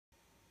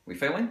We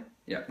feeling?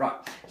 Yeah, right.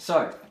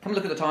 So, come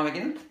look at the time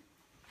again.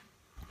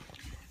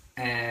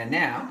 And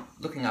now,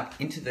 looking up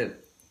into the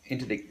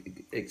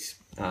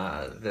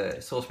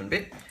saucepan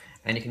bit,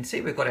 and you can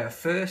see we've got our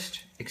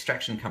first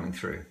extraction coming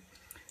through.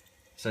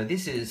 So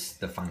this is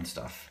the fun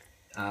stuff.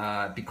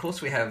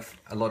 Because we have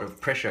a lot of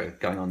pressure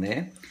going on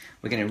there,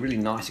 we're getting a really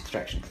nice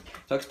extraction. So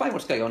I'll explain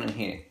what's going on in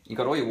here. You've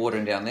got all your water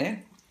in down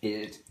there.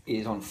 It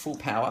is on full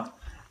power,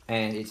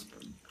 and it's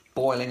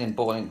boiling and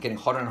boiling, getting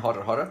hotter and hotter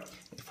and hotter.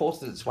 It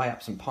forces its way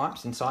up some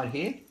pipes inside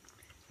here,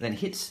 then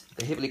hits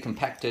the heavily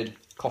compacted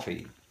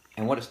coffee.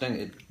 And what it's doing,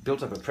 it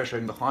builds up a pressure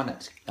in behind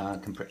that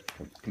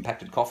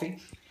compacted coffee,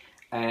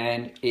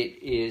 and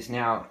it is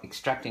now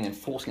extracting and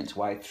forcing its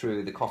way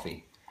through the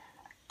coffee.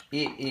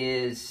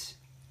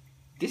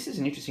 This is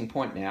an interesting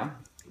point now.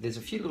 There's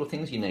a few little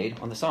things you need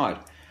on the side,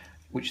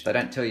 which they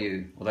don't tell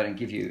you, or they don't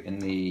give you in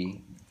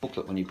the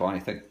booklet when you buy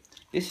anything.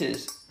 This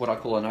is what I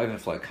call an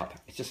overflow cup.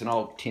 It's just an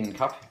old tin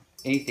cup.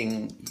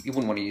 Anything, you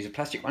wouldn't want to use a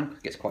plastic one,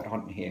 it gets quite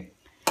hot in here.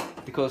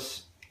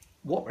 Because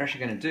what we're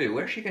actually going to do,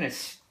 we're actually going to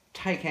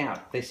take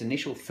out this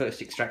initial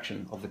first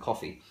extraction of the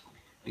coffee,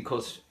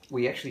 because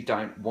we actually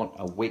don't want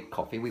a weak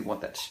coffee, we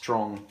want that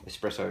strong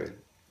espresso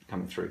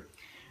coming through.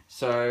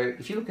 So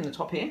if you look in the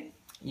top here,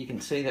 you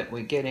can see that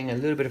we're getting a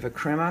little bit of a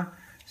crema.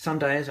 Some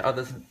days,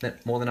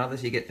 more than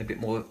others, you get a bit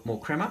more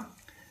crema.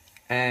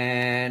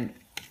 And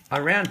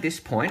around this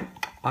point,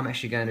 I'm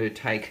actually going to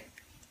take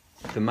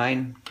the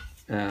main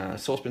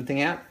saucepan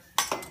thing out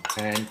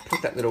and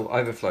put that little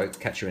overflow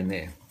catcher in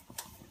there,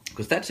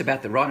 because that's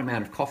about the right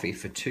amount of coffee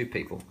for 2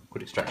 people.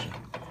 Good extraction.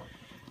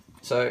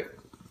 So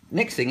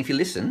next thing, if you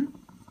listen,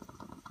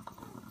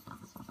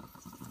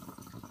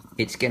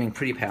 it's getting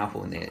pretty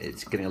powerful in there.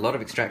 It's getting a lot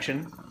of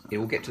extraction. It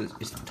will get to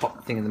this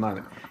top thing in the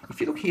moment. If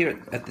you look here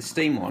at the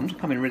steam wand,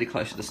 come in really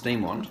close to the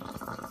steam wand,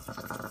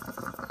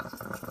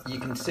 you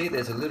can see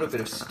there's a little bit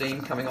of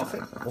steam coming off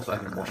it. Also, I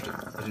haven't washed it.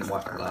 I didn't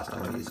wipe it last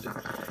time I used it.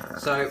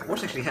 So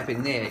what's actually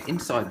happening there,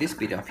 inside this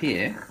bit up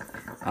here,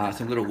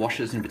 some little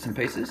washers and bits and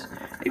pieces.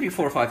 Every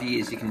 4 or 5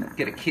 years you can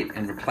get a kit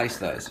and replace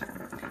those.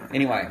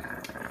 Anyway,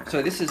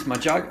 so this is my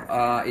jug.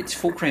 It's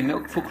full cream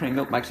milk. Full cream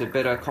milk makes a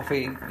better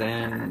coffee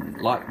than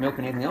light milk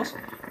and anything else.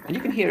 And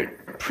you can hear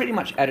it pretty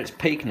much at its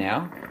peak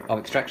now of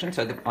extraction,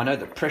 so I know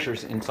the pressure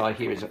inside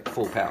here is at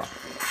full power.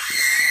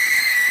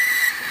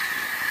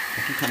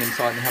 If you come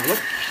inside and have a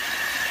look.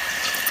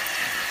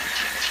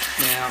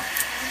 Now,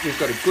 we've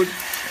got a good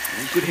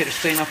head of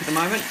steam up at the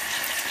moment,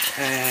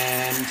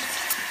 and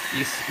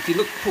if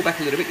you pull back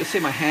a little bit, you'll see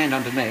my hand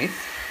underneath.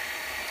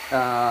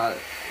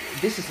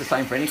 This is the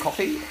same for any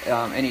coffee,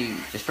 any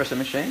espresso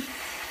machine.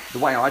 The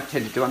way I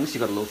tend to do, unless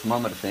you've got a little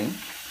thermometer thing,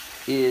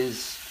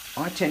 is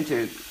I tend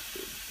to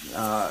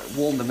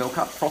warm the milk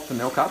up, froth the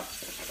milk up,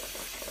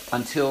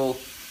 until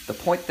the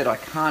point that I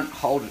can't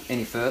hold it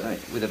any further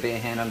with a bare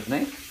hand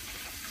underneath.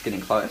 It's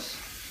getting close.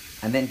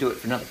 And then do it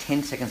for another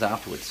 10 seconds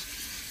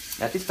afterwards.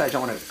 Now at this stage I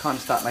want to kind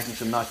of start making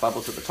some nice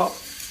bubbles at the top.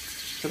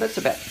 So that's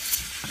about,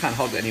 I can't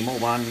hold it anymore.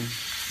 1,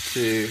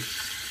 2,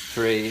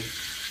 3,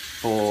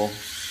 4,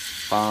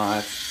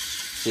 5,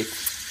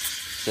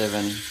 6,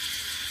 7,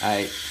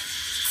 8,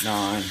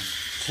 9,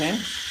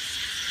 10.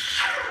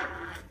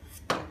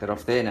 That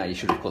off there. Now you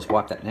should of course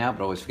wipe that now,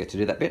 but I always forget to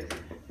do that bit.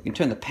 You can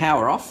turn the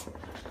power off,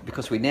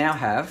 because we now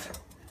have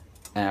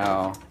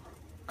our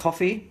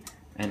coffee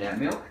and our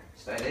milk.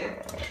 Stay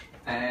there.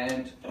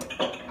 And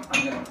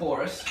I'm going to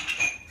pour us.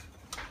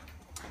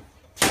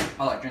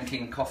 I like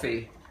drinking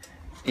coffee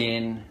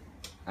in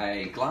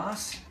a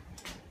glass.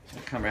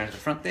 I'll come around to the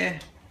front there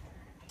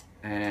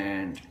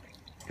and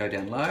go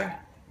down low.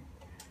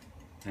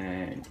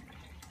 And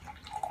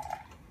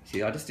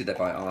see, I just did that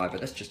by eye, but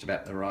that's just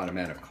about the right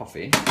amount of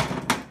coffee.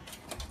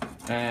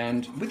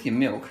 And with your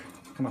milk,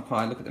 come up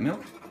high, look at the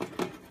milk.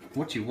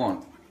 What you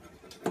want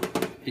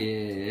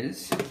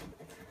is,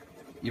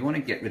 you want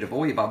to get rid of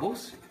all your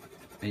bubbles,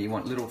 and you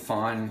want little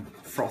fine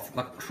froth,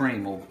 like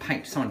cream or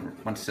paint. Someone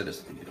once said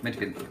it's meant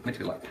to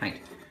be like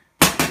paint.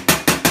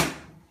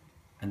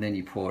 And then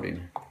you pour it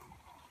in.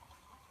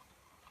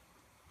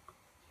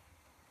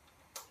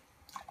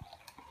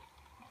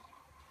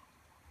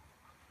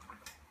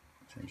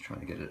 So you're trying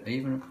to get it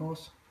even, of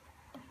course.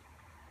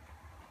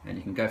 And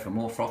you can go for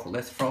more froth or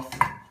less froth.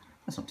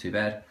 That's not too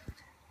bad.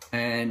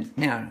 And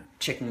now,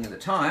 checking at the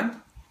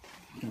time,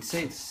 you can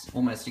see it's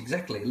almost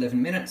exactly 11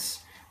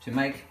 minutes to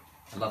make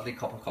a lovely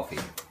cup of coffee.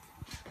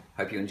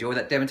 Hope you enjoy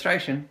that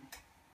demonstration.